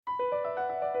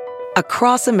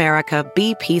Across America,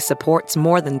 BP supports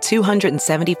more than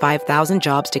 275,000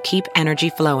 jobs to keep energy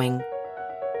flowing.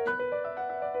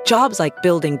 Jobs like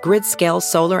building grid-scale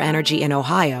solar energy in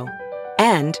Ohio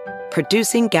and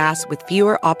producing gas with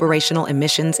fewer operational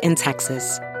emissions in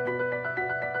Texas.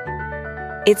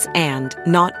 It's and,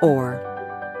 not or.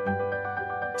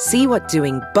 See what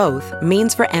doing both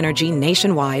means for energy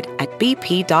nationwide at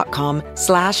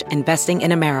bp.com/investing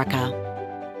in America.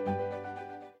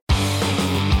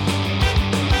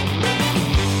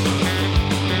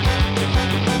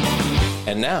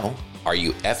 And now, Are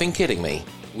You Effing Kidding Me?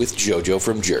 With JoJo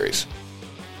from Jers.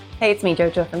 Hey, it's me,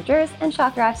 JoJo from Jers, and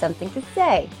shocker, I have something to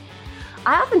say.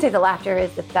 I often say that laughter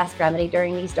is the best remedy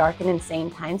during these dark and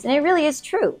insane times, and it really is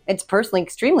true. It's personally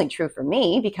extremely true for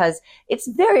me because it's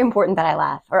very important that I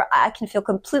laugh, or I can feel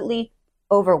completely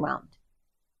overwhelmed.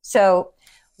 So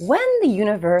when the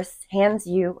universe hands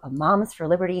you a Moms for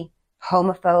Liberty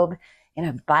homophobe and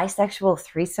a bisexual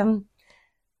threesome,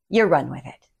 you run with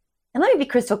it. And let me be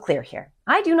crystal clear here.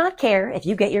 I do not care if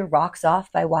you get your rocks off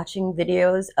by watching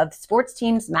videos of sports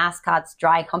teams' mascots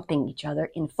dry humping each other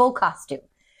in full costume.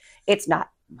 It's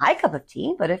not my cup of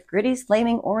tea, but if Gritty's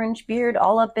flaming orange beard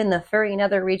all up in the furry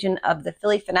nether region of the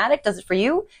Philly fanatic does it for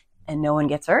you and no one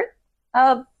gets hurt,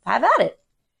 have at it.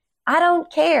 I don't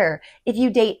care if you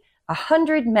date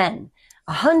 100 men,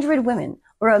 100 women,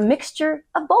 or a mixture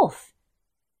of both,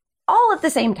 all at the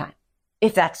same time.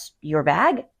 If that's your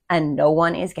bag and no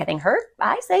one is getting hurt,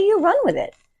 I say you run with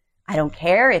it. I don't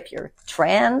care if you're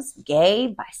trans,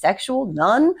 gay, bisexual,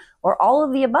 none, or all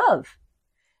of the above.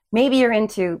 Maybe you're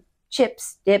into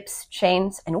chips, dips,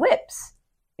 chains, and whips.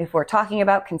 If we're talking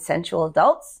about consensual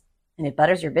adults and it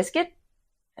butters your biscuit,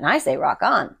 then I say rock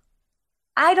on.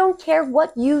 I don't care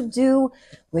what you do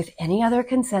with any other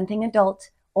consenting adult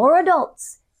or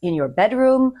adults in your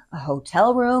bedroom, a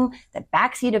hotel room, the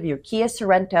backseat of your Kia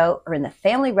Sorento, or in the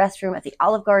family restroom at the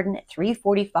Olive Garden at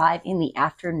 3:45 in the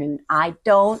afternoon. I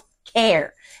don't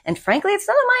care. And frankly, it's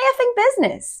none of my effing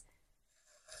business.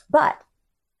 But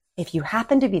if you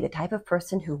happen to be the type of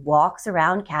person who walks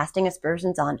around casting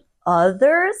aspersions on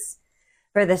others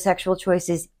for the sexual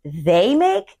choices they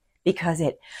make because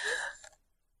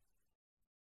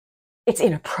it's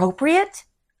inappropriate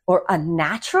or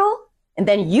unnatural, and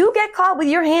then you get caught with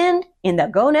your hand in the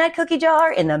gonad cookie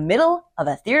jar in the middle of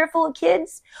a theater full of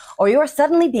kids, or you're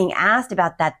suddenly being asked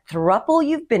about that throuple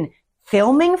you've been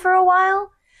filming for a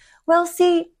while, well,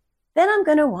 see, then I'm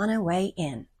going to want to weigh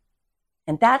in.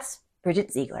 And that's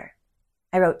Bridget Ziegler.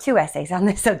 I wrote 2 essays on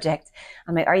this subject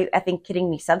on my Are You Effing Kidding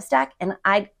Me Substack, and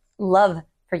I'd love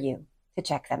for you to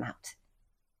check them out.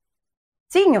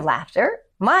 Speaking of laughter,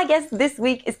 my guest this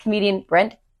week is comedian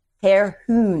Brent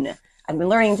Terhune. I've been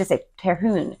learning to say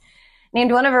Terhune.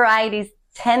 Named one of Variety's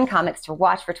 10 comics to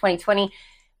watch for 2020,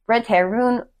 Brent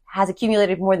Terhune has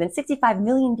accumulated more than 65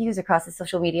 million views across his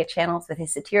social media channels with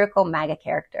his satirical MAGA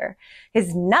character.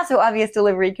 His not-so-obvious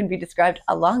delivery can be described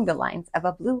along the lines of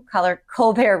a blue-collar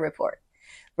Colbert Report.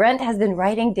 Brent has been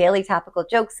writing daily topical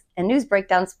jokes and news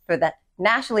breakdowns for the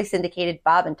nationally syndicated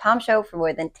Bob and Tom Show for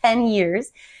more than 10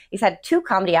 years. He's had 2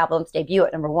 comedy albums debut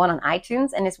at #1 on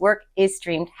iTunes, and his work is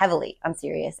streamed heavily on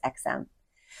SiriusXM.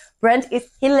 Brent is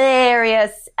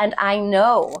hilarious, and I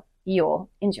know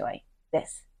you'll enjoy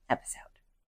this episode.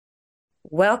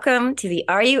 Welcome to the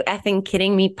Are You Effing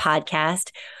Kidding Me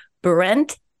podcast,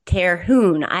 Brent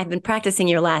Terhune. I've been practicing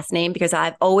your last name because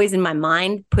I've always in my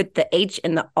mind put the H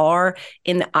and the R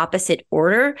in the opposite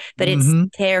order, but it's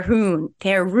Terhune.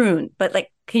 But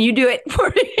like, can you do it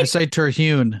for me? I say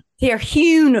Terhune.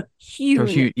 Terhune.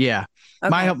 Terhune. Yeah.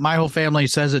 Okay. My whole family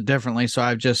says it differently, so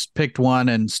I've just picked one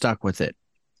and stuck with it.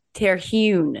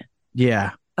 Terhune.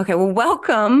 Yeah. Okay. Well,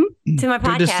 welcome to my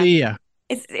podcast. Good to see you.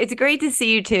 It's great to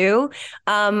see you too.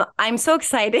 I'm so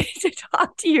excited to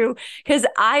talk to you because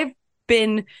I've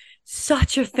been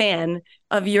such a fan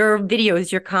of your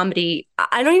videos, your comedy.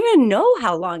 I don't even know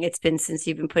how long it's been since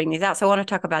you've been putting these out. So I want to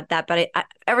talk about that. But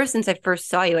ever since I first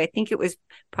saw you, I think it was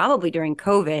probably during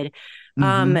COVID.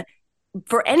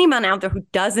 For anyone out there who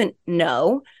doesn't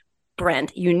know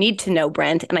Brent, you need to know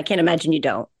Brent. And I can't imagine you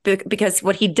don't, because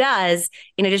what he does,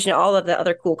 in addition to all of the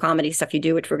other cool comedy stuff you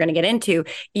do, which we're going to get into,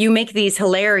 you make these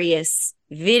hilarious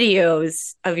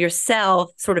videos of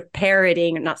yourself sort of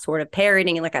parroting in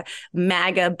like a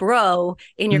MAGA bro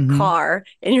in your car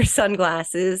in your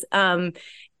sunglasses,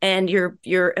 and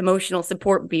your emotional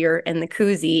support beer and the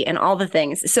koozie and all the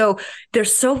things. So they're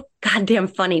so goddamn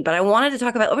funny. But I wanted to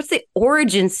talk about what's the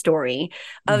origin story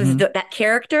of that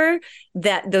character,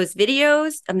 those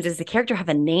videos. Does the character have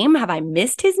a name? Have I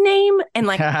missed his name? And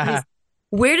like,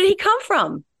 where did he come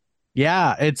from?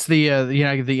 Yeah, it's the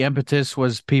the impetus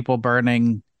was people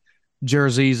burning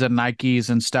jerseys and Nikes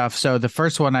and stuff. So the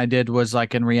first one I did was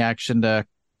like in reaction to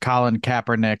Colin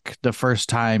Kaepernick the first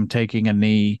time taking a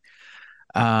knee.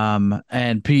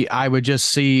 And I would just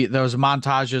see those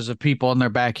montages of people in their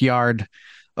backyard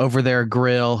over their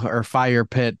grill or fire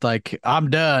pit, like, I'm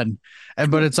done.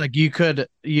 But it's like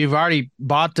you've already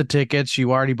bought the tickets,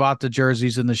 you already bought the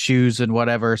jerseys and the shoes and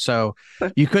whatever. So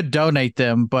you could donate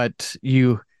them, but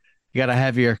you got to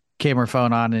have your camera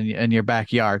phone on in your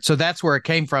backyard. So that's where it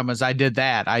came from, is I did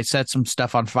that. I set some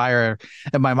stuff on fire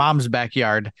in my mom's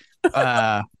backyard.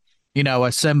 A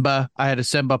Simba. I had a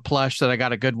Simba plush that I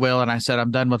got at Goodwill, and I said,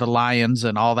 I'm done with the lions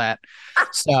and all that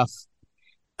stuff.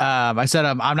 I said,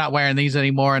 I'm not wearing these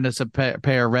anymore, and it's a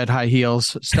pair of red high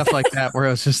heels, stuff like that, where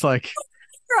it was just like,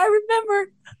 I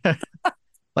remember.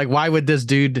 like, why would this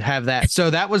dude have that? So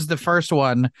that was the first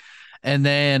one. And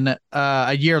then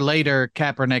a year later,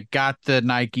 Kaepernick got the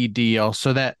Nike deal.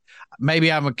 So that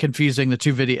maybe I'm confusing the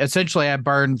two videos. Essentially, I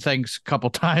burned things a couple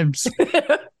times.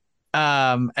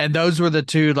 And those were the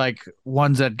two like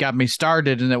ones that got me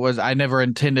started, and I never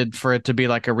intended for it to be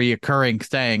like a reoccurring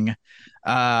thing.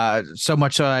 So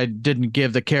much so I didn't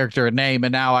give the character a name,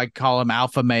 and now I call him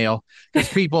Alpha Male, because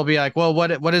people will be like, well,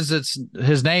 what is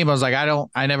his name? I was like,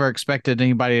 I never expected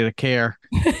anybody to care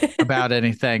about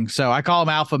anything. So I call him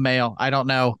Alpha Male. I don't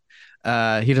know.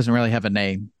 He doesn't really have a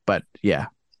name, but yeah.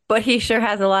 But he sure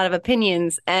has a lot of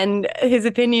opinions, and his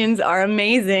opinions are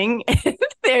amazing.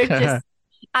 They're just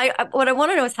what I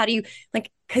want to know is, how do you, like,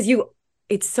 because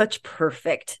it's such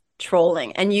perfect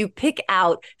trolling, and you pick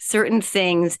out certain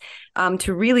things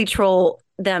to really troll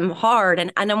them hard.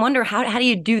 And I wonder, how do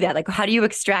you do that? Like, how do you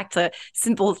extract a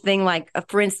simple thing like,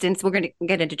 for instance, we're going to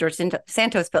get into George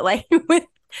Santos, but like we're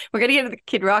going to get into the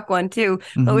Kid Rock one too.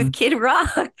 Mm-hmm. But with Kid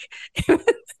Rock,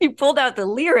 he pulled out the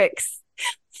lyrics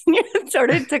and you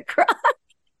started to cry.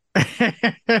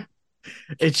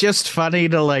 It's just funny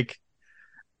to like,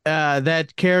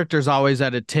 that character's always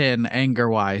at a 10 anger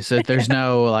wise. That there's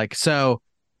no like, so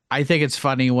I think it's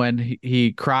funny when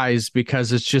he cries,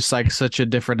 because it's just like such a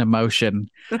different emotion.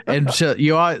 And so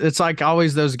it's like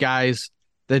always those guys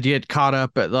that get caught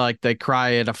up at, like, they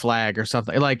cry at a flag or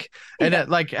something, like, and it,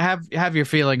 like, have your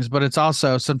feelings, but it's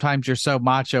also sometimes you're so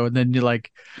macho, and then you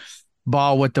like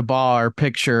Ball with the Ball or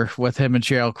Picture with him and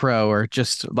Sheryl Crow, or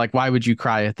just like, why would you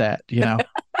cry at that,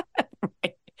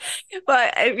 Right.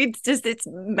 But it's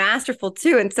masterful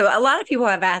too. And so a lot of people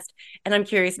have asked, and I'm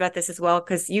curious about this as well,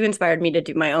 because you inspired me to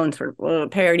do my own sort of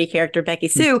parody character, Becky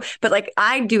Sue. But like,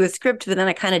 I do a script, but then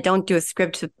I kind of don't do a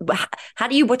script.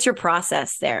 What's your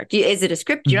process there? Is it a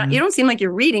script? You don't seem like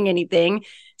you're reading anything.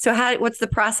 So what's the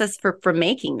process for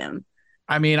making them?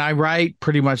 I mean, I write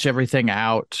pretty much everything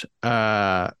out,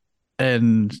 and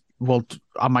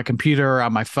on my computer or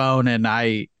on my phone, and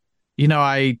I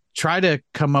try to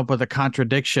come up with a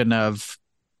contradiction of,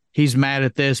 he's mad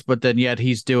at this, but then yet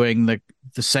he's doing the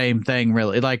same thing,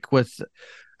 really. Like I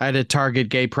had a Target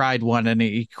gay pride one, and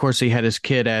of course he had his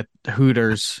kid at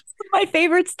Hooters. My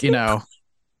favorites too.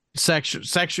 Sexual,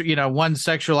 one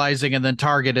sexualizing, and then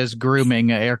Target is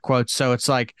grooming, air quotes. So it's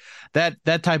like that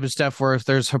type of stuff where if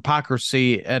there's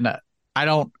hypocrisy, and I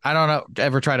don't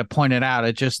ever try to point it out.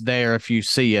 It's just there if you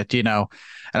see it, and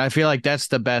I feel like that's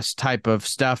the best type of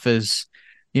stuff is,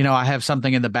 I have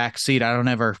something in the back seat. I don't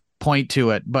ever point to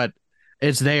it, but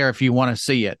it's there if you want to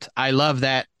see it. I love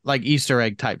that, like Easter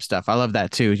egg type stuff. I love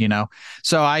that too,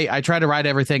 So I try to write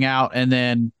everything out. And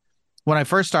then when I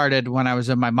first started, when I was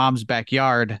in my mom's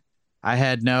backyard, I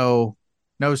had no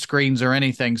screens or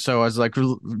anything. So I was like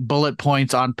bullet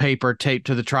points on paper taped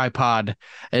to the tripod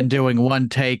and doing one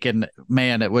take, and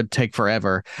man, it would take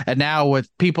forever. And now with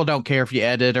people don't care if you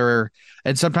edit,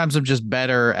 and sometimes I'm just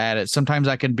better at it. Sometimes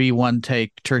I can be one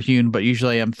take Terhune, but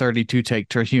usually I'm 32 take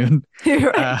Terhune.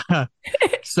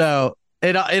 So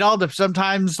it all,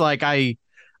 sometimes like I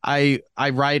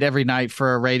write every night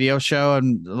for a radio show,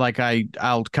 and like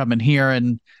I'll come in here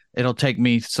and it'll take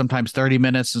me sometimes 30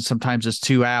 minutes and sometimes it's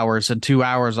 2 hours. And 2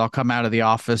 hours I'll come out of the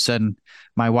office and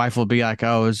my wife will be like,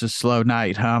 "Oh, it's a slow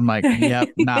night, huh?" I'm like, "Yep,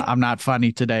 I'm not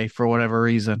funny today for whatever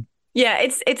reason." Yeah,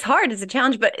 it's hard. It's a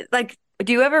challenge. But like,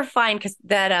 do you ever find, because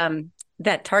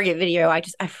that Target video,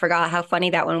 I forgot how funny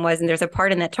that one was. And there's a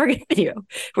part in that Target video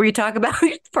where you talk about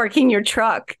parking your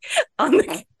truck on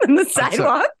the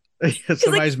sidewalk.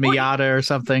 Somebody's like, Miata or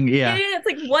something. Yeah. It's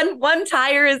like one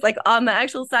tire is like on the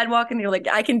actual sidewalk, and you're like,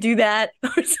 I can do that,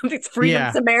 or something's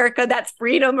freedom's America. That's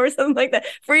freedom, or something like that.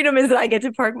 Freedom is that I get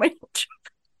to park my truck.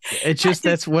 It's just,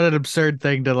 that's what an absurd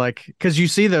thing to like, because you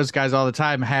see those guys all the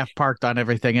time half parked on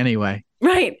everything anyway.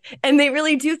 Right. And they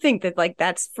really do think that like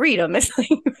that's freedom. It's like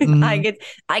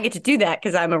I get to do that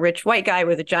because I'm a rich white guy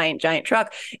with a giant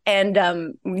truck. And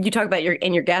you talk about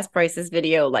your gas prices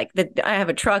video, like that I have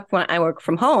a truck when I work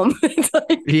from home. It's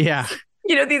like, yeah.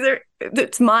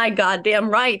 It's my goddamn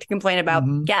right to complain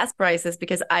about gas prices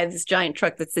because I have this giant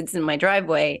truck that sits in my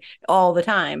driveway all the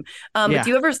time. But do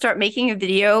you ever start making a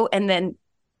video and then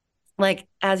like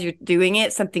as you're doing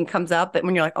it, something comes up and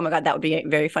when you're like, oh my God, that would be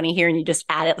very funny here. And you just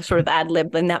add it, sort of ad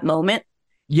lib in that moment.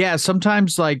 Yeah.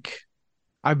 Sometimes like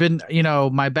I've been,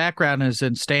 my background is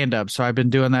in stand up. So I've been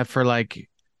doing that for like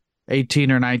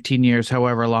 18 or 19 years,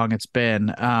 however long it's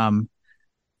been.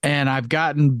 And I've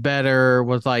gotten better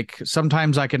with like,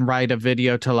 sometimes I can write a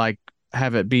video to like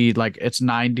have it be like it's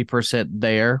 90%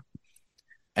 there.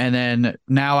 And then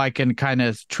now I can kind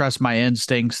of trust my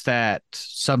instincts that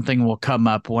something will come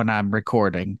up when I'm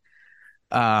recording.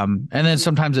 And then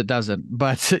sometimes it doesn't,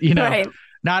 but right.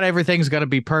 Not everything's going to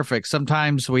be perfect.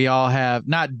 Sometimes we all have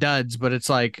not duds, but it's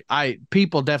like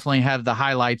people definitely have the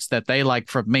highlights that they like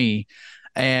from me.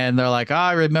 And they're like, oh,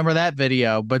 I remember that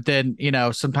video. But then,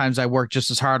 sometimes I work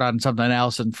just as hard on something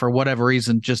else and for whatever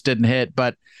reason just didn't hit.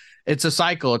 But it's a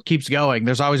cycle. It keeps going.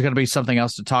 There's always going to be something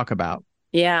else to talk about.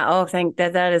 Yeah. Oh,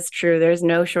 that is true. There's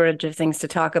no shortage of things to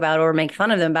talk about or make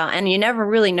fun of them about. And you never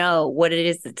really know what it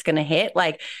is that's going to hit.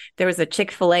 Like there was a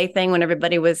Chick-fil-A thing when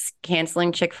everybody was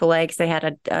canceling Chick-fil-A because they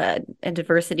had a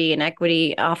diversity and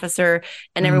equity officer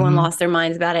and everyone lost their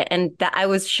minds about it. And I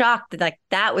was shocked that like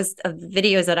that was of the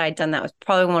videos that I'd done. That was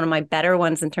probably one of my better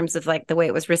ones in terms of like the way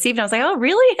it was received. And I was like, oh,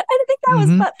 really? I didn't think that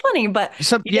was that funny. But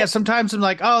sometimes I'm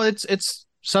like, oh, it's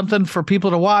something for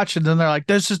people to watch. And then they're like,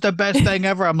 this is the best thing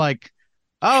ever. I'm like,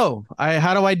 oh,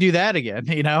 how do I do that again?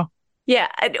 Yeah.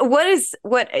 What is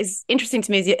interesting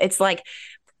to me is it's like,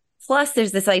 plus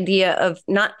there's this idea of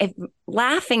not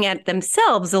laughing at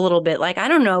themselves a little bit. Like, I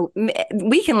don't know,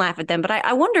 we can laugh at them, but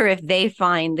I wonder if they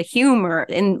find the humor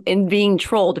in being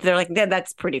trolled. If they're like,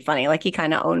 that's pretty funny. Like he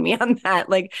kind of owned me on that.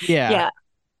 Like, yeah.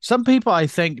 Some people I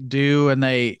think do. And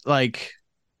they like,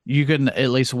 you can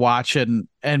at least watch and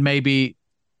maybe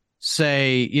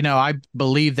say, I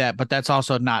believe that, but that's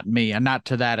also not me and not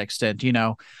to that extent,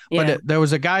 but there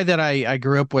was a guy that I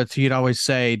grew up with. He'd always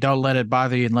say, don't let it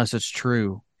bother you unless it's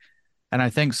true. And I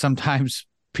think sometimes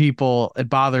it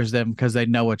bothers them because they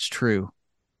know it's true.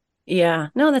 Yeah,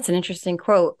 no, that's an interesting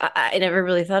quote. I never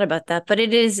really thought about that, but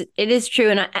it is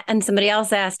true. And somebody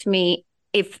else asked me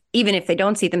even if they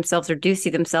don't see themselves or do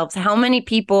see themselves, how many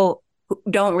people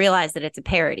don't realize that it's a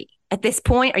parody at this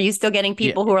point? Are you still getting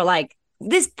people who are like,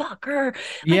 this fucker.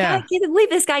 I can't believe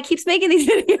this guy keeps making these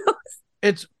videos.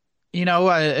 It's,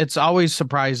 it's always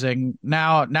surprising.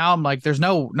 Now I'm like, there's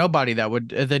nobody that would,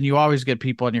 then you always get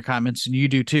people in your comments and you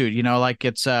do too, like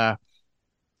it's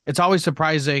always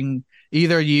surprising.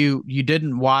 Either you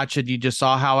didn't watch it, you just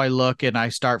saw how I look and I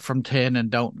start from 10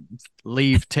 and don't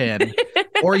leave 10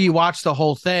 or you watch the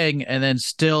whole thing and then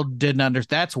still didn't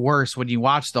understand. That's worse when you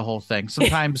watch the whole thing.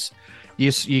 Sometimes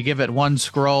you give it one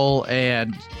scroll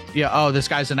and oh, this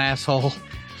guy's an asshole.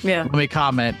 Yeah. Let me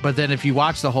comment. But then if you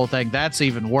watch the whole thing, that's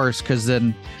even worse because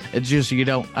then it's just you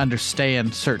don't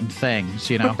understand certain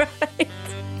things, Right.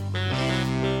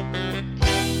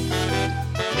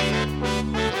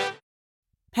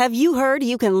 Have you heard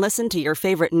you can listen to your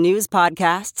favorite news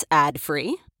podcasts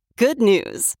ad-free? Good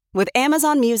news. With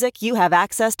Amazon Music, you have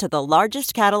access to the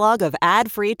largest catalog of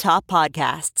ad-free top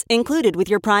podcasts included with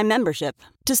your Prime membership.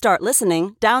 To start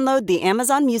listening, download the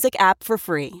Amazon Music app for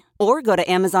free or go to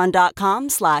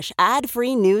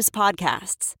amazon.com/ad-free news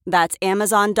podcasts. That's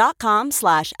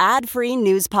amazon.com/ad-free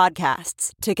news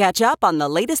podcasts to catch up on the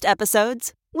latest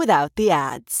episodes without the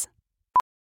ads.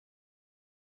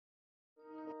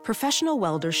 Professional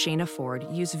welder Shayna Ford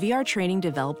used VR training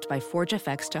developed by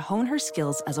ForgeFX to hone her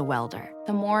skills as a welder.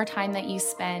 The more time that you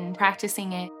spend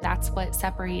practicing it, that's what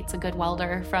separates a good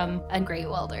welder from a great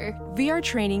welder. VR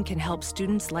training can help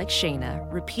students like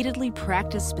Shayna repeatedly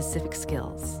practice specific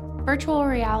skills. Virtual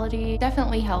reality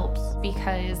definitely helps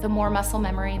because the more muscle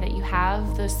memory that you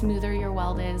have, the smoother your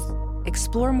weld is.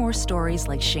 Explore more stories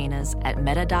like Shayna's at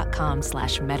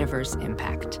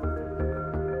meta.com/metaverseimpact.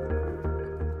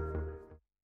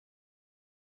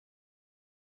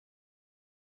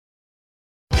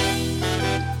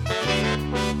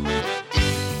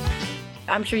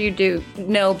 I'm sure you do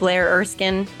know Blair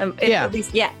Erskine. At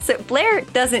least, yeah. So Blair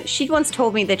doesn't, she once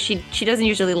told me that she doesn't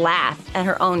usually laugh at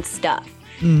her own stuff.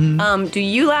 Do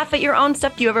you laugh at your own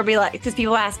stuff? Do you ever be like, because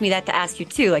people ask me that to ask you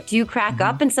too, like, do you crack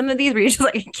up in some of these where you're just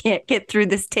like, I can't get through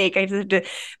this take, I just have to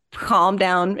calm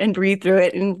down and breathe through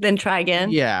it and then try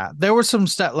again? Yeah, there was some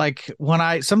stuff like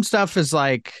some stuff is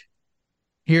like,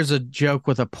 here's a joke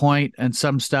with a point, and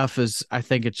some stuff is, I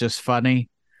think it's just funny.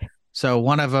 So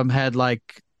one of them had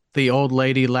like the old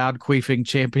lady loud queefing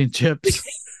championships.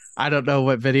 I don't know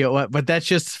what video it was, but that's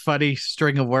just funny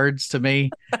string of words to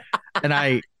me. And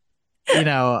I've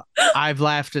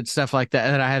laughed at stuff like that,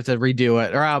 and then I have to redo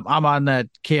it. Or I'm on that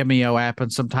Cameo app,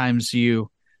 and sometimes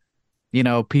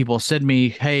people send me,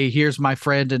 hey, here's my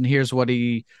friend, and here's what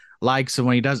he likes, and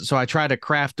when he doesn't. So I try to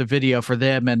craft a video for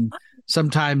them, and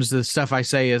sometimes the stuff I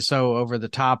say is so over the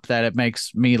top that it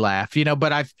makes me laugh.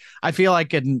 But I feel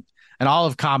like in all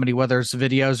of comedy, whether it's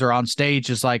videos or on stage,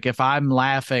 is like if I'm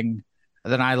laughing,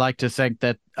 then I like to think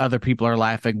that other people are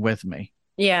laughing with me.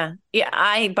 Yeah.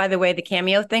 By the way, the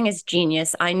Cameo thing is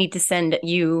genius. I need to send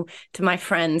you to my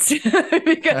friends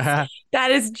because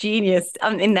that is genius.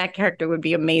 And that character would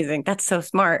be amazing. That's so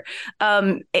smart.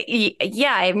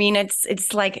 Yeah. I mean,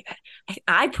 it's like,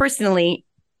 I personally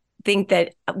think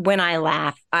that when I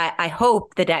laugh, I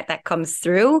hope that comes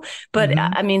through. But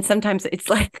I mean, sometimes it's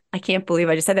like, I can't believe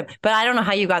I just said that. But I don't know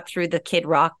how you got through the Kid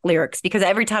Rock lyrics, because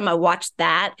every time I watch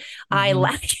that, I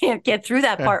can't get through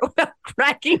that part without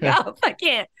cracking up. I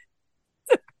can't.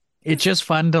 It's just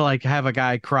fun to like have a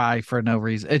guy cry for no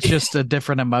reason. It's just a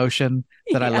different emotion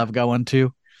that I love going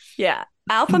to. Yeah.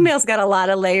 Alpha male's got a lot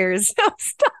of layers of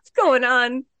stuff going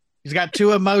on. He's got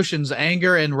two emotions,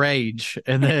 anger and rage,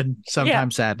 and then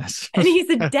sometimes sadness. And he's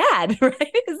a dad,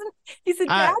 right? He's a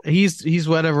dad? He's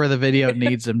whatever the video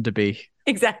needs him to be.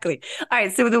 Exactly. All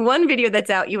right. So the one video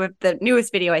that's out, you have the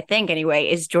newest video, I think, anyway,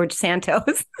 is George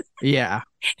Santos. Yeah.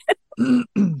 I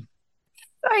can't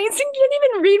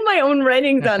even read my own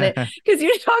writings on it, because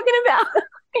you're talking about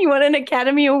you won an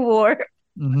Academy Award.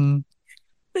 The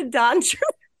Don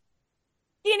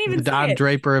can't even the Don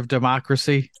Draper of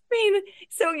democracy. I mean,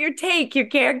 so your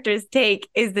character's take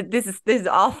is that this is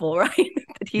awful, right?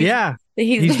 He's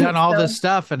done all this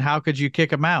stuff, and how could you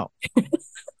kick him out?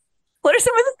 What are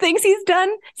some of the things he's done?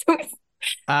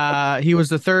 He was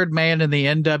the third man in the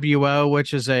NWO,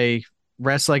 which is a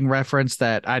wrestling reference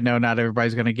that I know not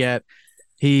everybody's going to get.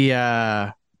 He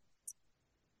was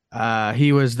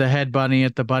the head bunny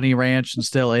at the Bunny Ranch and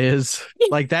still is.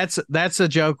 Like that's a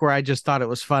joke where I just thought it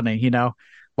was funny.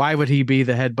 Why would he be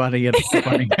the head bunny at the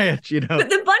Bunny Ranch? But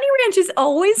the Bunny Ranch is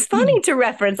always funny to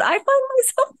reference. I find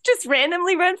myself just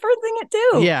randomly referencing it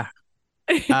too. Yeah.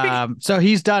 So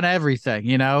he's done everything.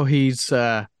 He's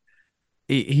and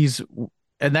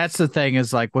that's the thing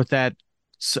is like with that.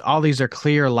 All these are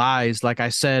clear lies. Like I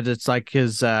said, it's like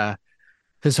his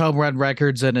home run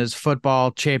records and his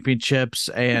football championships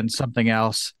and something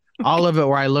else. All of it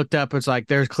where I looked up, it's like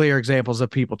there's clear examples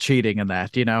of people cheating in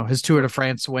that, his Tour de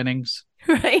France winnings,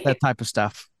 right? That type of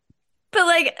stuff.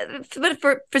 But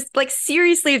for like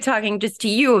seriously talking just to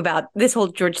you about this whole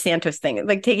George Santos thing,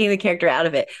 like taking the character out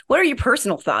of it, what are your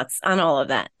personal thoughts on all of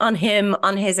that? On him,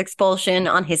 on his expulsion,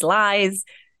 on his lies?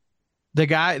 The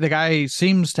guy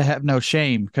seems to have no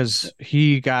shame because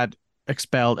he got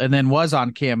expelled and then was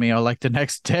on Cameo like the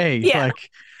next day. Yeah. Like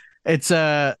it's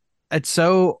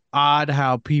so odd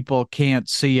how people can't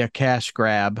see a cash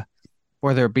grab,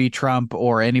 whether it be Trump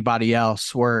or anybody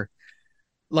else, where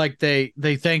like they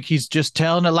think he's just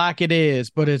telling it like it is,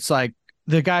 but it's like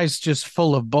the guy's just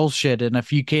full of bullshit. And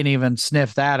if you can't even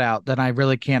sniff that out, then I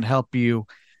really can't help you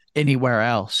anywhere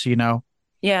else,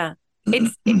 Yeah.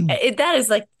 That is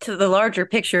like to the larger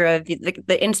picture of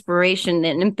the inspiration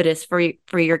and impetus for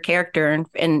your character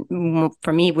and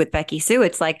for me with Becky Sue.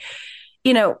 It's like,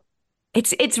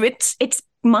 it's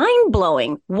mind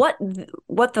blowing what the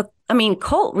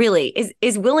cult really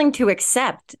is willing to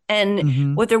accept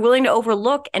and what they're willing to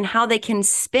overlook and how they can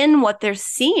spin what they're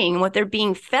seeing, what they're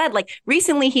being fed. Like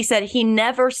recently he said he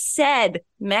never said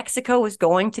Mexico was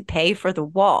going to pay for the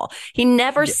wall. He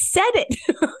never said it.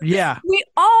 Yeah. We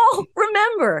all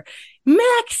remember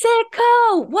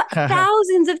Mexico,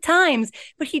 thousands of times,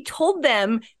 but he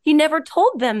never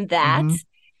told them that.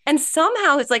 And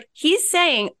somehow it's like he's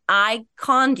saying, I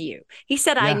conned you. He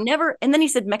said, I never. And then he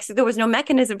said, there was no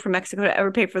mechanism for Mexico to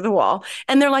ever pay for the wall.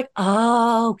 And they're like,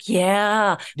 oh,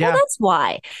 yeah. Well, that's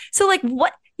why. So like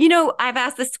what, I've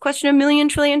asked this question a million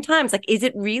trillion times. Like, is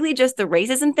it really just the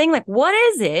racism thing? Like, what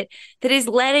is it that is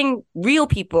letting real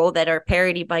people that are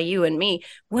parodied by you and me,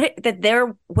 what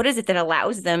is it that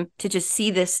allows them to just see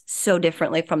this so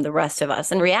differently from the rest of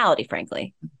us in reality,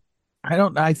 frankly?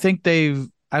 I think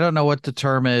I don't know what the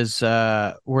term is,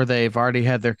 where they've already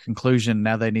had their conclusion.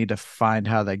 Now they need to find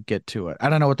how they get to it. I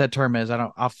don't know what that term is. I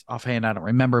don't offhand. I don't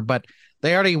remember, but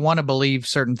they already want to believe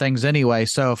certain things anyway.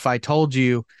 So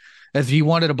if you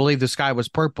wanted to believe the sky was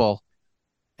purple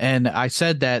and I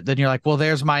said that, then you're like, well,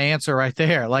 there's my answer right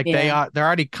there. Like they're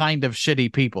already kind of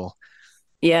shitty people.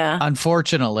 Yeah.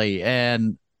 Unfortunately.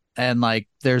 And like,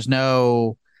 there's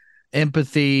no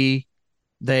empathy.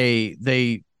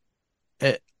 They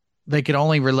can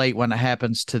only relate when it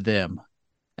happens to them.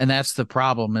 And that's the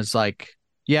problem is like,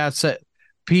 yeah,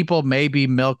 people may be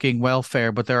milking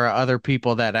welfare, but there are other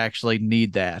people that actually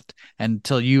need that. And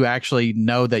until you actually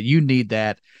know that you need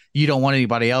that, you don't want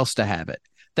anybody else to have it.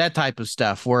 That type of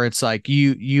stuff where it's like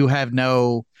you have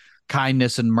no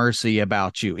kindness and mercy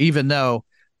about you, even though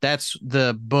that's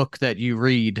the book that you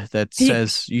read that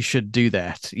says you should do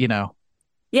that, you know?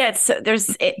 Yeah,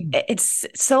 it's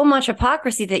so much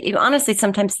hypocrisy that you honestly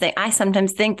sometimes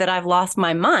think that I've lost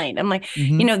my mind. I'm like,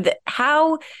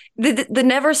 the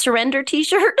Never Surrender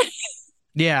T-shirt.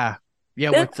 Yeah,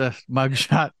 with the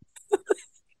mugshot.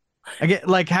 I get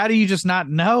like, how do you just not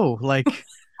know? Like,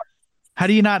 how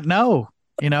do you not know?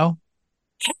 You know,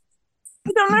 I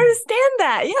don't understand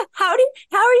that. Yeah, how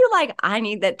are you like? I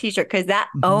need that T-shirt because that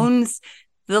owns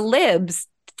the libs.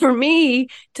 For me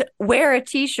to wear a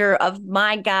T-shirt of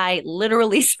my guy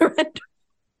literally surrender.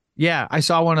 Yeah, I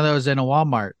saw one of those in a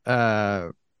Walmart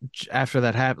after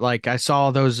that happened. Like I saw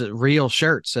those real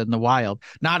shirts in the wild,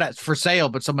 not for sale,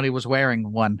 but somebody was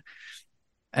wearing one.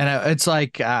 And it's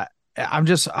like, I'm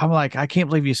like, I can't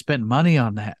believe you spent money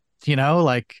on that, you know,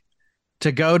 like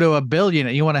to go to a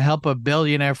billionaire. You want to help a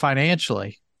billionaire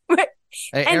financially. Right.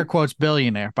 Air quotes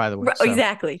billionaire, by the way. So.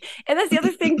 Exactly. And that's the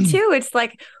other thing too. It's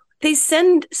like, they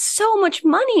send so much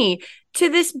money to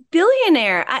this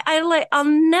billionaire. I'll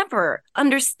never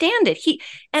understand it.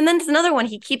 And then there's another one.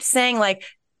 He keeps saying like,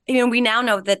 we now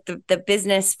know that the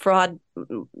business fraud,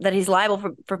 that he's liable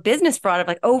for business fraud of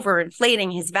like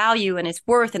overinflating his value and his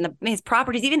worth and his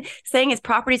properties, even saying his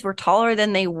properties were taller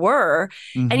than they were.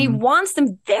 And he wants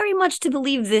them very much to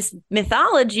believe this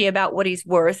mythology about what he's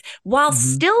worth while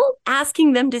still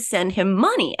asking them to send him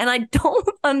money. And I don't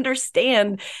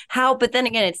understand how, but then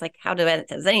again, it's like,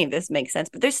 does any of this make sense?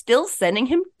 But they're still sending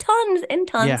him tons and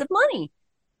tons of money.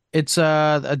 It's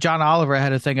John Oliver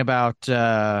had a thing about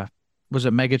was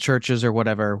it mega churches or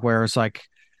whatever, where it's like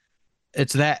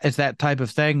it's that type of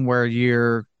thing where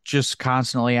you're just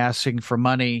constantly asking for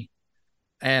money,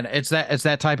 and it's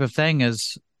that type of thing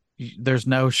is there's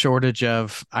no shortage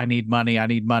of I need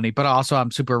money, but also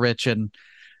I'm super rich and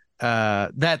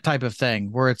that type of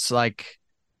thing where it's like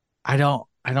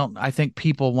I think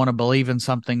people want to believe in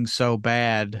something so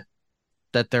bad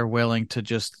that they're willing to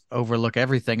just overlook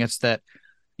everything. It's that,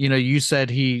 you said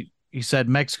he said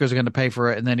Mexico's going to pay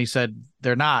for it, and then he said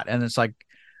they're not, and it's like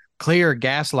clear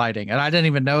gaslighting. And I didn't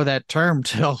even know that term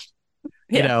till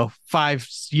 5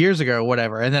 years ago or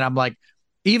whatever. And then I'm like,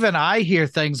 even I hear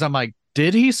things, I'm like,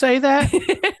 did he say that?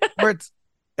 Or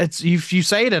it's if you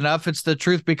say it enough, it's the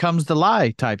truth becomes the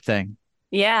lie type thing.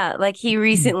 Yeah, like he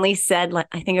recently said, like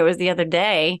I think it was the other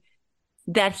day,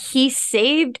 that he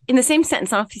saved, in the same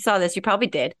sentence, I don't know if you saw this, you probably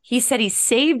did. He said he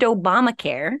saved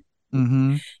Obamacare,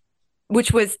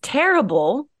 which was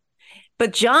terrible,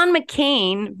 but John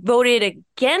McCain voted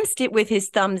against it with his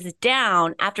thumbs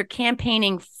down after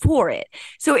campaigning for it.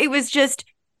 So it was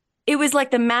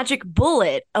like the magic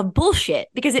bullet of bullshit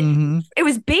because it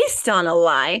was based on a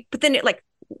lie, but then it like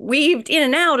weaved in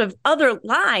and out of other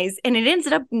lies and it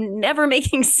ended up never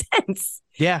making sense.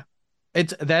 Yeah.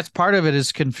 That's part of it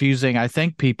is confusing. I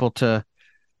think people to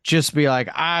just be like,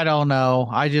 I don't know.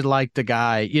 I just like the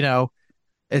guy,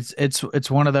 It's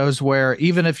one of those where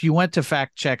even if you went to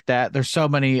fact check that, there's so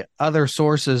many other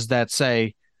sources that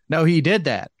say, no, he did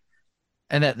that.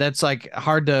 And that's like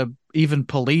hard to even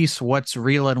police what's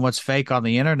real and what's fake on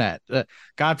the internet.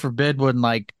 God forbid when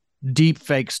like deep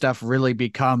fake stuff really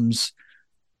becomes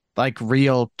like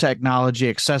real technology,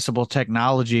 accessible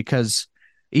technology. Because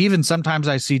even sometimes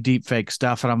I see deep fake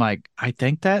stuff and I'm like, I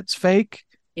think that's fake.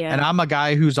 Yeah. And I'm a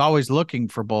guy who's always looking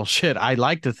for bullshit. I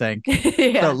like to think.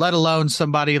 So let alone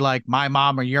somebody like my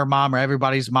mom or your mom or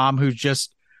everybody's mom who's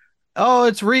just, oh,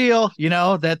 it's real,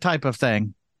 that type of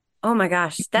thing. Oh my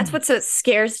gosh. That's what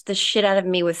scares the shit out of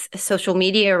me with social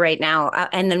media right now.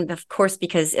 And then of course,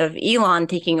 because of Elon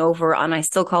taking over on, I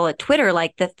still call it Twitter,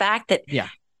 like the fact that,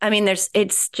 I mean, I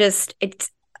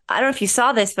don't know if you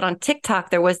saw this, but on TikTok,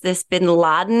 there was this bin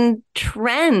Laden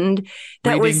trend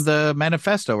that reading the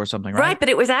manifesto or something, right? Right. But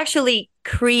it was actually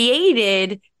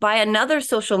created by another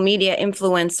social media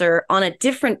influencer on a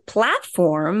different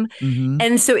platform.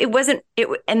 And so it wasn't,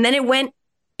 and then it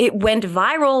it went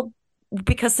viral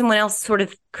because someone else sort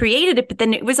of created it, but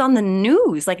then it was on the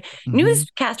news. Like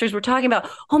newscasters were talking about,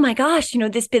 oh my gosh,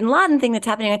 this Bin Laden thing that's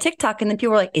happening on TikTok. And then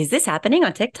people were like, is this happening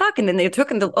on TikTok? And then they took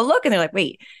a look and they're like,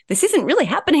 wait, this isn't really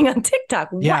happening on TikTok.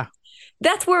 Yeah. What?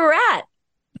 That's where we're at.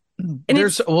 And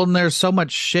there's so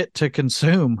much shit to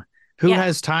consume. Who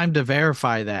has time to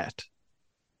verify that?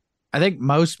 I think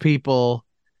most people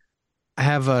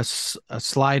have a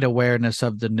slight awareness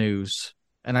of the news.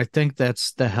 And I think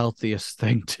that's the healthiest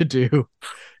thing to do,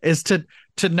 is to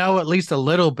know at least a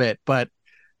little bit, but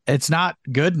it's not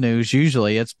good news.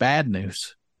 Usually it's bad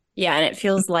news. Yeah. And it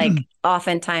feels like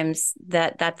oftentimes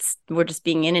that's we're just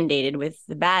being inundated with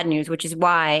the bad news, which is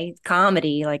why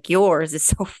comedy like yours is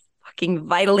so fucking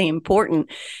vitally important,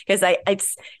 because I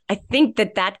think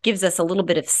that gives us a little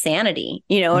bit of sanity.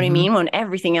 You know what I mean? When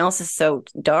everything else is so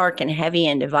dark and heavy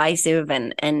and divisive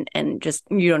and just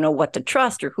you don't know what to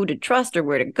trust or who to trust or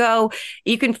where to go,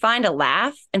 you can find a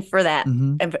laugh. And for that,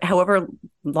 however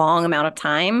long amount of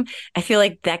time, I feel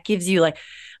like that gives you like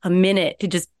a minute to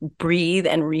just breathe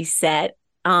and reset.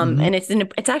 And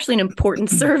it's actually an important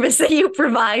service that you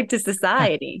provide to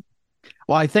society.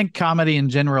 Well, I think comedy in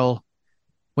general,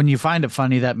 when you find it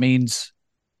funny, that means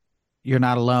you're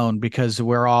not alone, because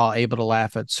we're all able to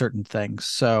laugh at certain things.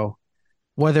 So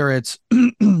whether it's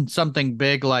something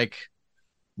big like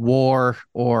war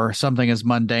or something as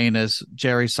mundane as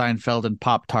Jerry Seinfeld and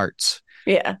Pop-Tarts,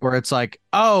 where it's like,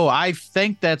 oh, I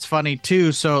think that's funny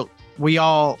too. So we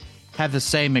all have the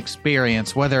same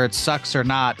experience, whether it sucks or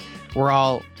not. We're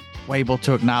all able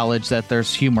to acknowledge that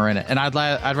there's humor in it. And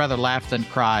I'd rather laugh than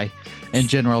cry in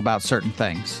general about certain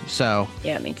things. So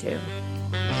yeah, me too.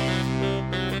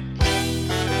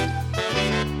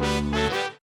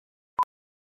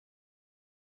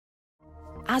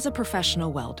 As a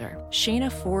professional welder, Shayna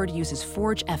Ford uses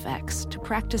Forge FX to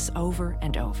practice over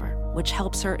and over, which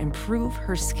helps her improve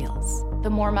her skills. The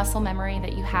more muscle memory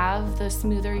that you have, the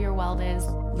smoother your weld is.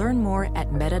 Learn more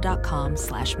at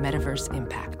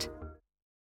meta.com/metaverseimpact.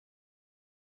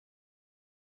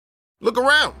 Look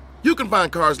around. You can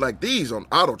find cars like these on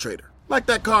AutoTrader, like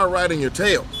that car right in your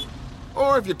tail.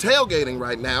 Or if you're tailgating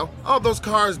right now, all those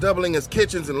cars doubling as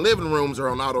kitchens and living rooms are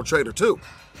on AutoTrader too.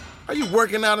 Are you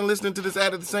working out and listening to this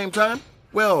ad at the same time?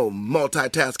 Well,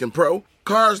 multitasking pro,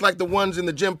 cars like the ones in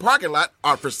the gym parking lot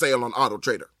are for sale on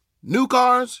AutoTrader. New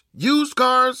cars, used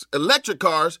cars, electric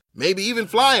cars, maybe even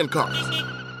flying cars.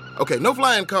 Okay, no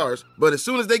flying cars, but as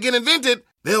soon as they get invented,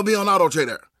 they'll be on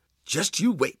AutoTrader. Just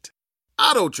you wait.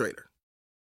 AutoTrader.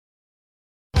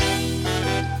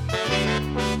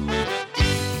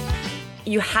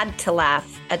 You had to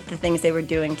laugh at the things they were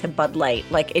doing to Bud Light.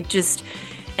 Like it just,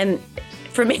 and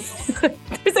for me,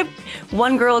 there's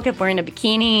one girl kept wearing a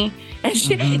bikini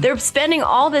and they're spending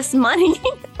all this money,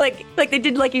 like they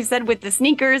did, like you said, with the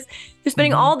sneakers, they're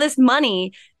spending all this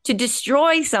money to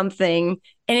destroy something.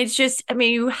 And it's just, I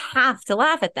mean, you have to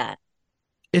laugh at that.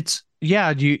 It's, you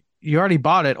already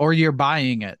bought it or you're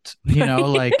buying it,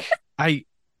 like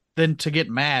then to get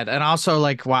mad. And also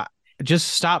like, why? Just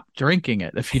stop drinking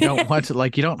it if you don't want to.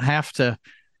 Like, you don't have to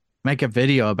make a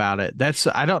video about it.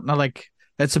 I don't know, like,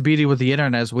 that's the beauty with the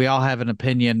internet, is we all have an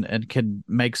opinion and can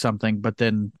make something, but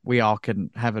then we all can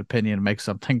have an opinion and make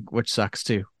something, which sucks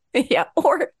too. Yeah.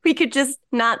 Or we could just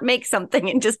not make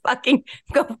something and just fucking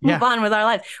move on with our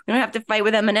lives. We don't have to fight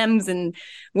with M&Ms and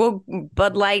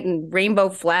Bud Light and rainbow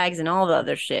flags and all the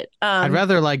other shit. I'd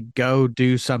rather like go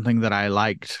do something that I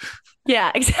liked.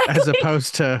 Yeah, exactly. As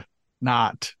opposed to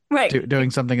not doing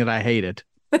something that I hated.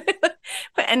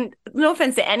 And no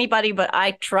offense to anybody, but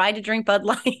I tried to drink Bud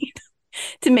Light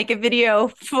to make a video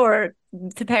to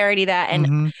parody that,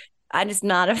 and I'm just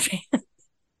not a fan.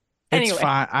 Anyway. It's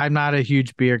fine. I'm not a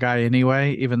huge beer guy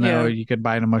anyway, even though you could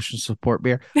buy an emotional support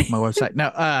beer on my website.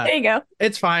 No, there you go.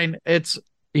 It's fine. It's,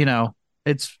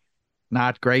 it's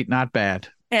not great, not bad.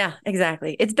 Yeah,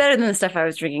 exactly. It's better than the stuff I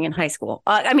was drinking in high school.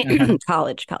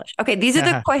 College. Okay, these are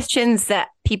the questions that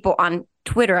people on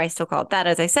Twitter, I still call it that,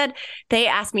 as I said, they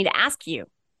asked me to ask you.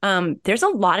 There's a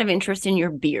lot of interest in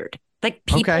your beard. Like,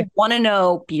 people want to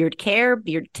know beard care,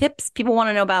 beard tips. People want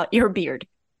to know about your beard.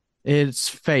 It's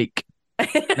fake.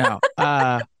 No.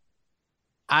 The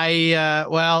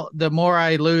more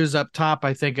I lose up top,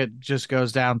 I think it just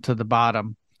goes down to the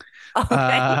bottom.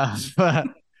 Okay.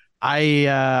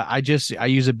 I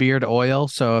use a beard oil.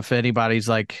 So if anybody's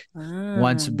like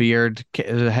wants a beard,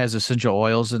 it has essential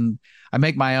oils, and I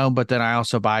make my own, but then I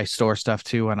also buy store stuff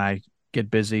too when I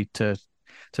get busy to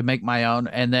make my own.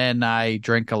 And then I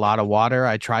drink a lot of water.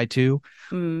 I try to.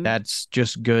 That's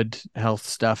just good health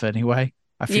stuff anyway.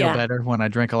 I feel better when I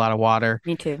drink a lot of water.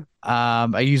 Me too.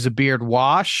 I use a beard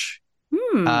wash.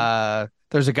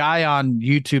 There's a guy on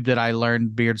YouTube that I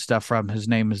learned beard stuff from. His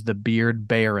name is the Beard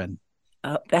Baron.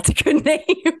 Oh, that's a good name.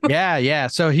 Yeah.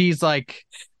 So he's like,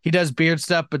 he does beard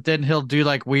stuff, but then he'll do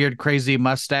like weird, crazy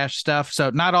mustache stuff. So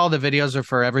not all the videos are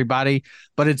for everybody,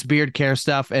 but it's beard care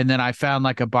stuff. And then I found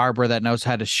like a barber that knows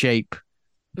how to shape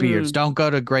beards. Don't go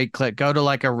to Great Clip. Go to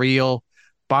like a real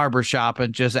barber shop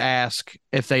and just ask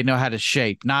if they know how to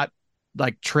shape, not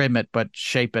like trim it, but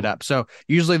shape it up. So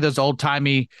usually those old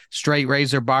timey straight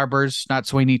razor barbers, not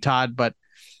Sweeney Todd, but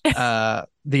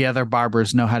the other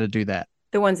barbers know how to do that.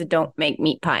 The ones that don't make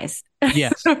meat pies.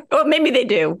 Yes. Well, maybe they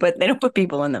do, but they don't put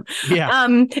people in them. Yeah.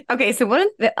 Okay. So one of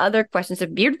the other questions, the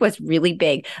beard was really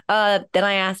big. Then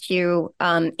I asked you,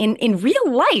 in real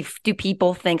life, do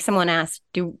people think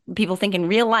in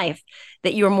real life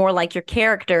that you're more like your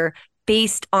character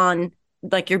based on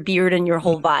like your beard and your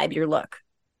whole vibe, your look?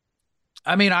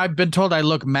 I mean, I've been told I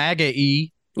look MAGA-y.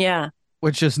 Yeah.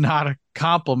 Which is not a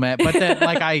compliment, but then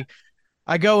like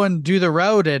I go and do the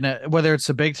road, and whether it's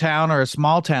a big town or a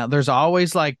small town, there's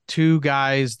always like two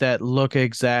guys that look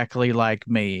exactly like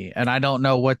me. And I don't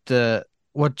know what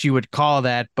you would call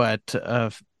that, but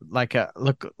like a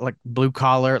look like blue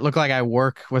collar, look like I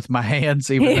work with my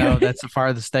hands, even though that's the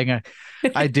farthest thing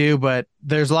I do. But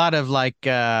there's a lot of like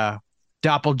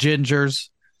doppelgangers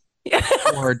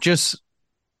or just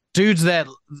dudes that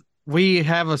we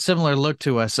have a similar look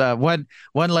to us. One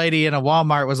lady in a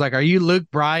Walmart was like, "Are you Luke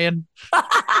Bryan?"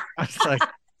 I was like,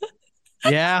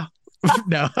 "Yeah."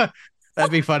 No,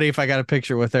 that'd be funny if I got a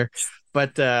picture with her.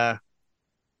 But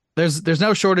there's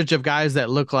no shortage of guys that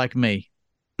look like me.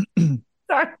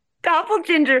 Sorry,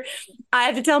 doppelganger. I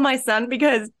have to tell my son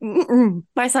because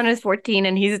my son is 14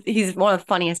 and he's one of the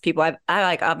funniest people I've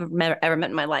ever met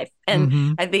in my life.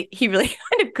 And I think he really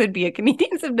kind of could be a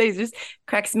comedian sometimes. Just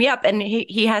cracks me up. And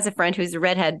he has a friend who's a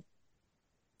redhead,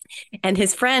 and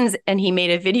his friends, and he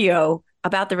made a video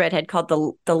about the redhead called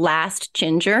the Last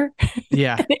Ginger.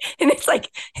 Yeah. And it's like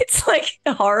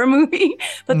a horror movie,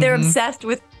 but they're obsessed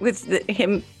with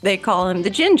him. They call him the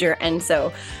Ginger. And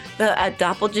so the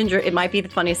doppelganger, it might be the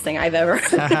funniest thing I've ever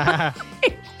I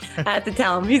have to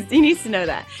tell him. He needs to know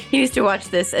that. He needs to watch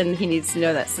this, and he needs to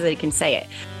know that so that he can say it.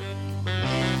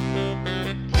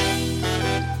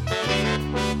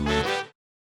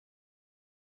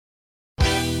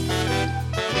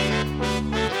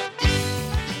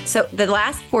 So the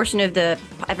last portion of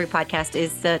every podcast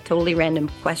is the totally random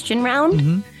question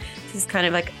round. This is kind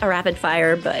of like a rapid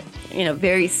fire, but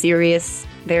very serious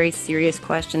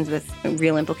questions with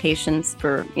real implications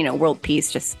for world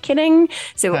peace. Just kidding.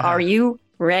 So are you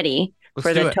ready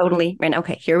for the totally random?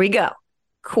 Okay, here we go.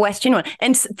 Question 1.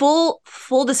 And full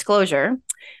disclosure,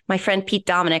 my friend Pete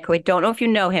Dominic, who I don't know if you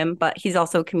know him, but he's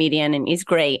also a comedian and he's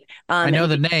great. I know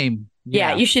the name.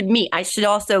 Yeah, you should meet. I should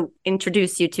also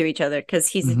introduce you to each other because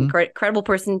he's an incredible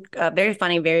person, very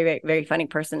funny, very, very, very funny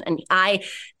person. And I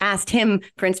asked him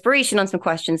for inspiration on some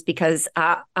questions because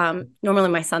normally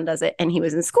my son does it and he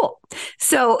was in school.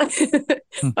 So,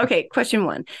 okay, question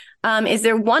 1. Is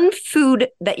there one food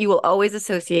that you will always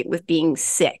associate with being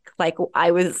sick? Like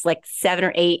I was like 7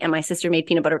 or 8 and my sister made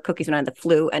peanut butter cookies when I had the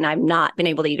flu, and I've not been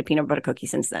able to eat a peanut butter cookie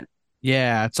since then.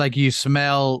 Yeah, it's like you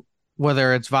smell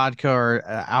whether it's vodka or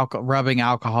rubbing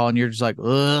alcohol, and you're just like,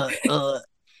 ugh,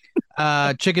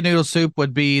 ugh. Chicken noodle soup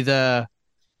would be I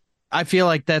feel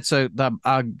like that's a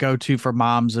go-to for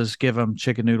moms is give them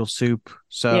chicken noodle soup.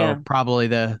 So probably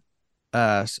the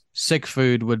sick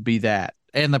food would be that.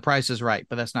 And The Price is Right,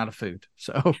 but that's not a food.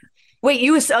 So wait,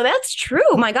 that's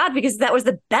true. My God, because that was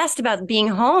the best about being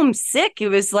home sick. It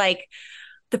was like,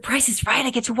 The Price is Right. I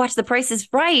get to watch The Price is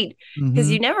Right because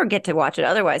you never get to watch it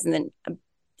otherwise. And then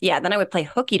then I would play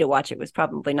hooky to watch it. Was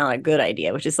probably not a good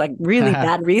idea, which is like really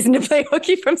bad reason to play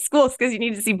hooky from school because you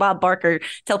need to see Bob Barker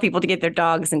tell people to get their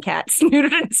dogs and cats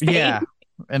neutered in Spain. Yeah,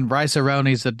 and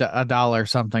rice-a-roni's $1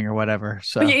 something or whatever.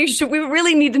 So we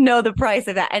really need to know the price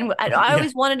of that. And I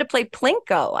always wanted to play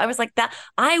Plinko. I was like, that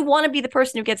I want to be the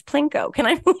person who gets Plinko. Can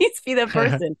I please be the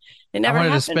person? It never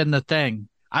happened. To spin the thing.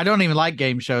 I don't even like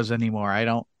game shows anymore.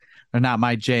 They're not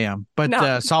my jam. But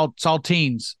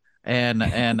saltines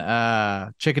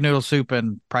and chicken noodle soup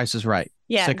and Price is Right.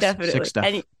 Yeah, definitely. Sick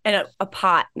stuff. And a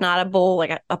pot, not a bowl,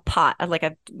 like a pot, like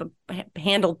a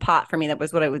handled pot for me. That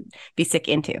was what I would be sick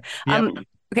into. Yep.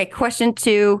 Okay, question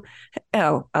 2.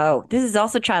 Oh, this is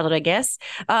also childhood, I guess.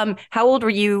 How old were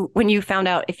you when you found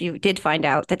out, if you did find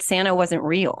out, that Santa wasn't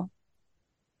real?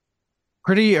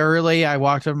 Pretty early. I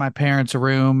walked into my parents'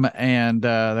 room and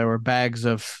there were bags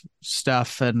of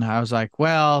stuff, and I was like,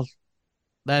 well,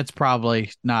 that's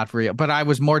probably not real. But I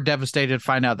was more devastated to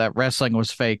find out that wrestling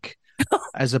was fake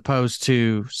as opposed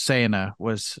to Santa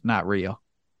was not real.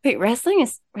 Wait, wrestling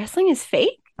is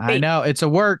fake? I Wait, know it's a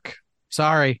work.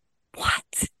 Sorry.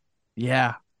 what?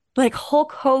 Yeah. Like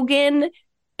Hulk Hogan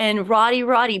and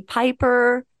Roddy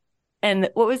Piper and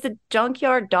what was the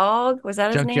Junkyard Dog? Was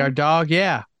that his name? Junkyard Dog.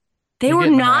 Yeah. They You're were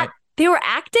getting them not. right. They were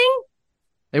acting.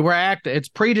 They were It's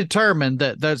predetermined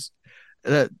that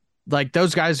like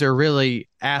those guys are really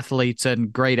athletes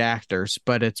and great actors,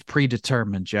 but it's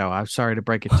predetermined, Joe. I'm sorry to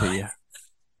break it to you.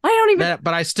 I don't even.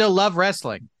 But I still love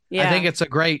wrestling. Yeah. I think it's a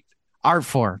great art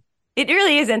form. It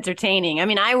really is entertaining. I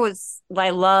mean, I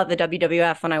love the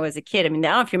WWF when I was a kid. I mean, I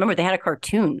don't know if you remember, they had a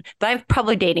cartoon, but I'm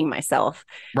probably dating myself.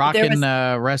 Rockin'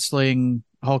 wrestling,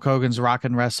 Hulk Hogan's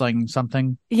Rockin' Wrestling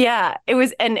something. Yeah, it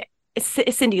was, and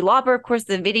Cyndi Lauper, of course,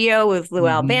 the video with Lou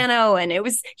Albano, and it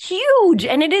was huge,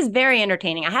 and it is very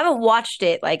entertaining. I haven't watched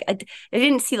it. Like, I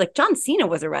didn't see, like, John Cena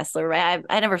was a wrestler, right?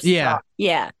 I never saw.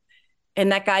 Yeah. And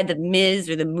that guy, the Miz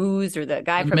or the Moose or the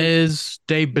guy from Miz,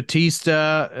 Dave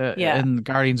Bautista, and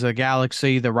Guardians of the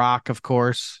Galaxy, The Rock, of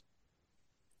course.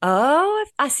 Oh,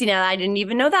 I see now. I didn't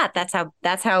even know that.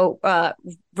 That's how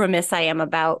remiss I am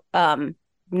about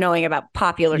knowing about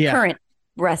popular current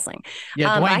wrestling.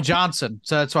 Yeah, Dwayne Johnson.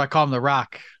 So that's why I call him The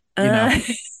Rock. You know.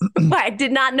 I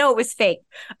did not know it was fake.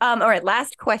 All right,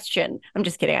 last question. I'm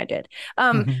just kidding. I did.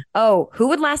 Oh, who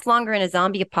would last longer in a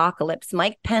zombie apocalypse,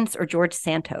 Mike Pence or George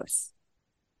Santos?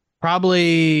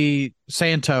 Probably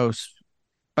Santos,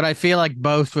 but I feel like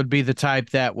both would be the type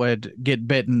that would get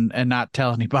bitten and not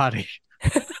tell anybody.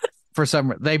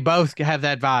 They both have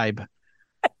that vibe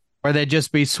where they'd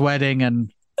just be sweating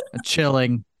and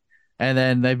chilling, and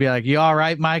then they'd be like, "You all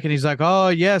right, Mike?" And he's like, "Oh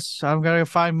yes, I'm gonna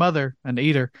find Mother and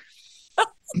eat her."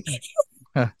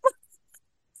 That'd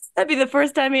be the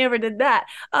first time he ever did that.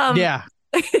 Yeah,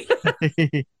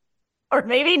 or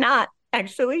maybe not.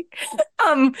 Actually,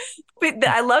 but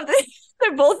I love that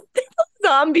they're both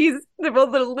zombies. They're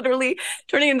both literally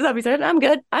turning into zombies. I'm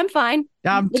good. I'm fine.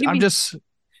 Yeah, I'm just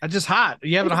hot.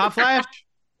 You having a hot flash?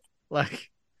 Like,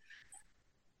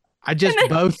 I just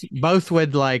both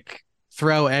would like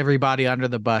throw everybody under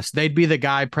the bus. They'd be the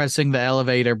guy pressing the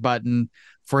elevator button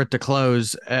for it to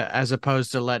close, as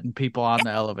opposed to letting people on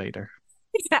the elevator.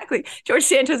 Exactly. George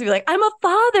Santos would be like, "I'm a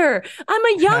father. I'm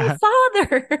a young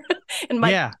father," and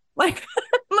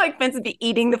Mike Pence would be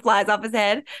eating the flies off his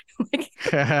head.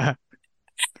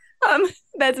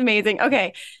 That's amazing.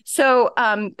 Okay. So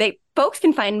folks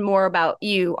can find more about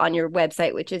you on your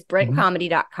website, which is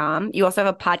brentcomedy.com. You also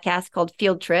have a podcast called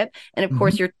Field Trip. And of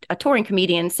course, you're a touring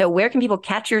comedian. So where can people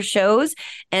catch your shows,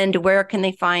 and where can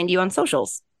they find you on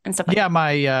socials and stuff like that?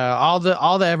 My all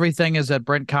the everything is at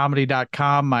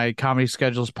brentcomedy.com. My comedy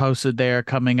schedule's posted there.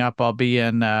 Coming up, I'll be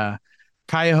in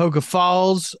Cuyahoga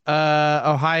Falls,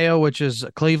 Ohio, which is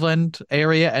Cleveland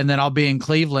area, and then I'll be in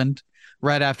Cleveland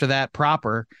right after that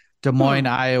proper, Des Moines,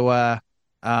 Iowa,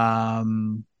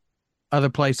 other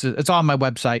places. It's on my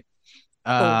website.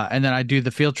 And then I do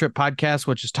the Field Trip podcast,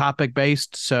 which is topic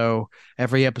based. So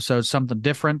every episode is something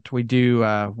different. We do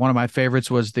one of my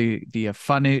favorites was the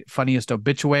funniest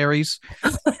obituaries.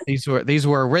 These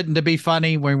were written to be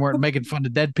funny. We weren't making fun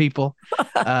of dead people.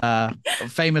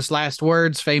 Famous last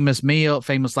words, famous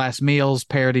last meals,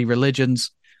 parody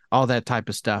religions, all that type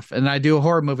of stuff. And I do a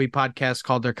horror movie podcast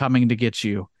called They're Coming to Get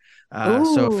You.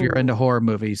 So if you're into horror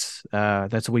movies,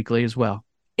 that's weekly as well.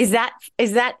 Is that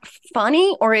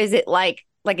funny, or is it like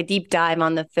a deep dive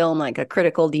on the film, like a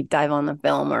critical deep dive on the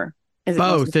film, or is it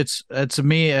both? It's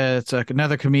me. It's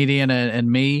another comedian and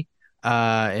me,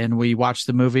 and we watch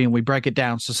the movie and we break it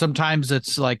down. So sometimes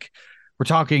it's like we're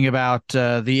talking about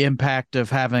the impact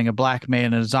of having a black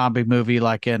man in a zombie movie,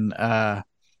 like in Night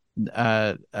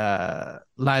of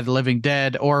the Living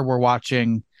Dead, or we're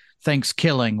watching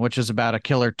Thanksgiving, which is about a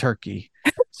killer turkey.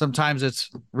 Sometimes it's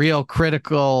real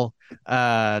critical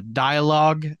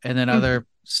dialogue, and then other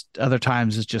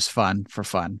times it's just fun for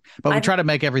fun. But we try to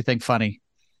make everything funny.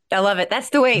 I love it. That's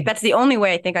the only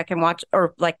way I think I can watch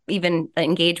or like even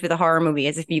engage with a horror movie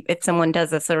is if someone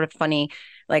does a sort of funny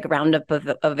like roundup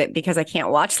of it, because I can't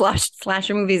watch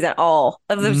slasher movies at all.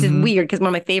 Which is weird because one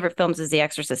of my favorite films is The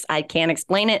Exorcist. I can't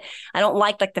explain it. I don't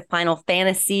like the Final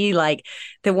Fantasy, like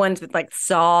the ones with like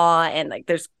Saw and like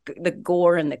there's the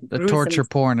gore and the torture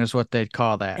porn is what they'd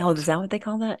call that. Oh, is that what they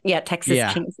call that? Yeah, Texas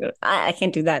Chainsaw. I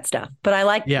can't do that stuff. But I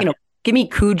like, give me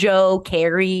Cujo,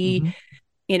 Carrie,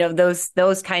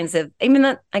 those kinds of, even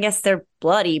though I guess they're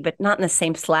bloody, but not in the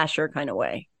same slasher kind of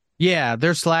way. Yeah,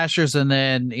 they're slashers, and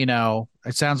then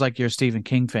it sounds like you're a Stephen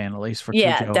King fan, at least for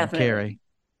Cujo and Carrie.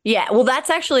 Yeah, well, that's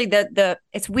actually the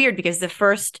it's weird because the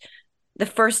first the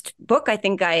first book I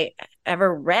think I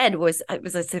ever read was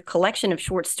a collection of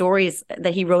short stories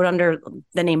that he wrote under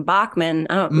the name Bachman.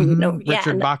 I don't know.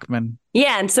 Richard Bachman.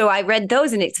 Yeah. And so I read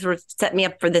those and it sort of set me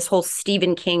up for this whole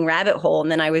Stephen King rabbit hole.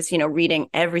 And then I was, reading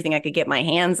everything I could get my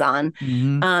hands on.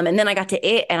 And then I got to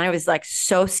It and I was like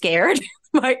so scared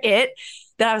by It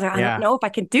that I was like, I don't know if I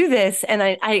can do this. And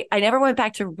I never went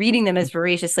back to reading them as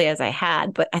voraciously as I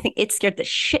had, but I think It scared the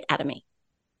shit out of me.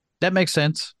 That makes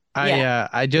sense.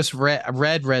 I just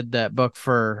read that book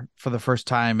for the first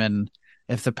time, and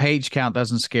if the page count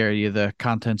doesn't scare you, the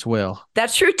contents will.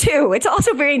 That's true too. It's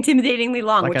also very intimidatingly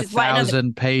long, like which is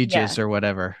 1,000 pages or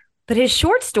whatever. But his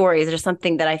short stories are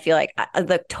something that I feel like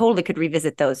I totally could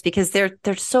revisit those because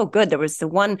they're so good. There was the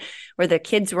one where the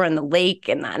kids were in the lake,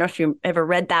 and I don't know if you ever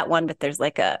read that one, but there's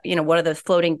like one of those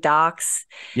floating docks.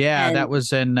 Yeah, that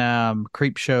was in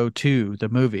Creepshow 2, the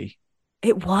movie.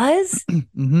 It was?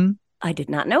 Mm-hmm. I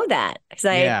did not know that because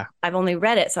I've only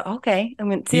read it. So, okay. I'm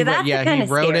going to see that. Yeah, he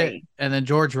wrote it. And then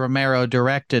George Romero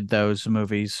directed those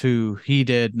movies, he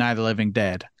did Night of the Living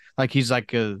Dead. Like he's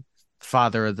like a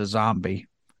father of the zombie.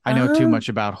 I know too much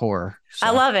about horror. So.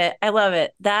 I love it.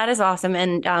 That is awesome.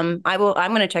 And I'm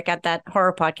going to check out that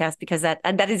horror podcast because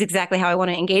that is exactly how I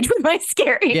want to engage with my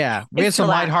scary. Yeah. We have some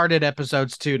lighthearted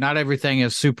episodes too. Not everything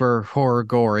is super horror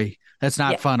gory. That's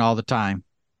not fun all the time.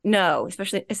 No,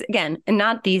 especially again, and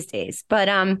not these days. But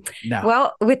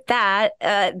well, with that,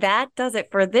 that does it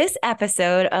for this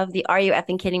episode of the Are You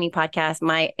Effing Kidding Me podcast.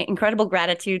 My incredible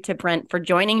gratitude to Brent for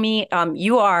joining me.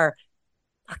 You are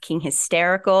fucking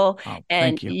hysterical,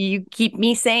 and you keep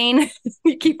me sane.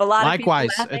 You keep a lot of people laughing.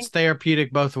 Likewise, it's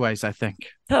therapeutic both ways, I think.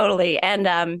 Totally, and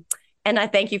I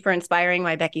thank you for inspiring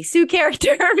my Becky Sue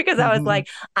character because I was like,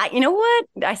 you know what?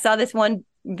 I saw this one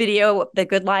video the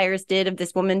Good Liars did of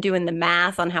this woman doing the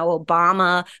math on how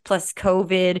Obama plus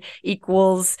COVID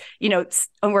equals,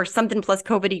 or something plus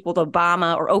COVID equaled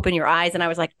Obama or Open Your Eyes. And I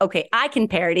was like, okay, I can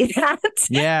parody that.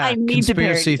 Yeah. I need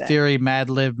conspiracy to theory,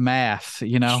 Mad Lib math,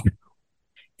 the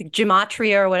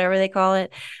gematria or whatever they call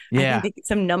it. Yeah. I think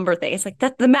some number thing. It's like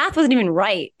that the math wasn't even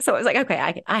right. So I was like,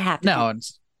 okay, I have to. No,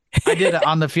 I did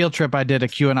on the field trip. I did a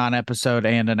QAnon episode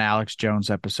and an Alex Jones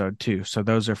episode too. So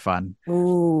those are fun.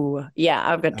 Ooh, yeah.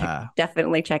 I'm going to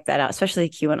definitely check that out, especially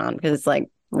QAnon, because it's like,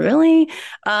 really?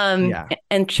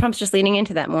 And Trump's just leaning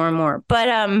into that more and more. But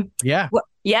yeah.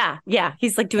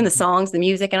 He's like doing the songs, the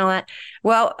music and all that.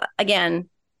 Well, again,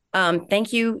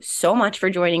 thank you so much for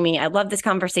joining me. I love this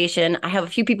conversation. I have a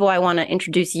few people I want to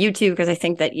introduce you to because I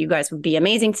think that you guys would be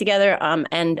amazing together.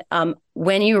 And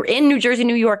when you're in New Jersey,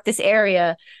 New York, this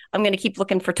area, I'm going to keep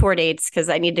looking for tour dates because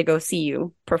I need to go see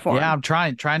you perform. Yeah, I'm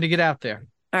trying to get out there.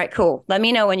 All right, cool. Let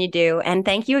me know when you do. And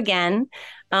thank you again.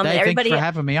 Everybody, thanks for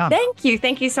having me on. Thank you.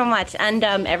 Thank you so much. And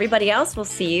everybody else, we'll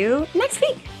see you next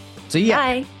week. See ya.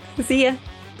 Bye. See ya.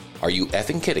 Are You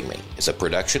Effing Kidding Me? Is a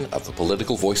production of the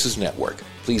Political Voices Network.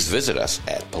 Please visit us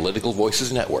at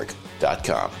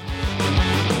politicalvoicesnetwork.com.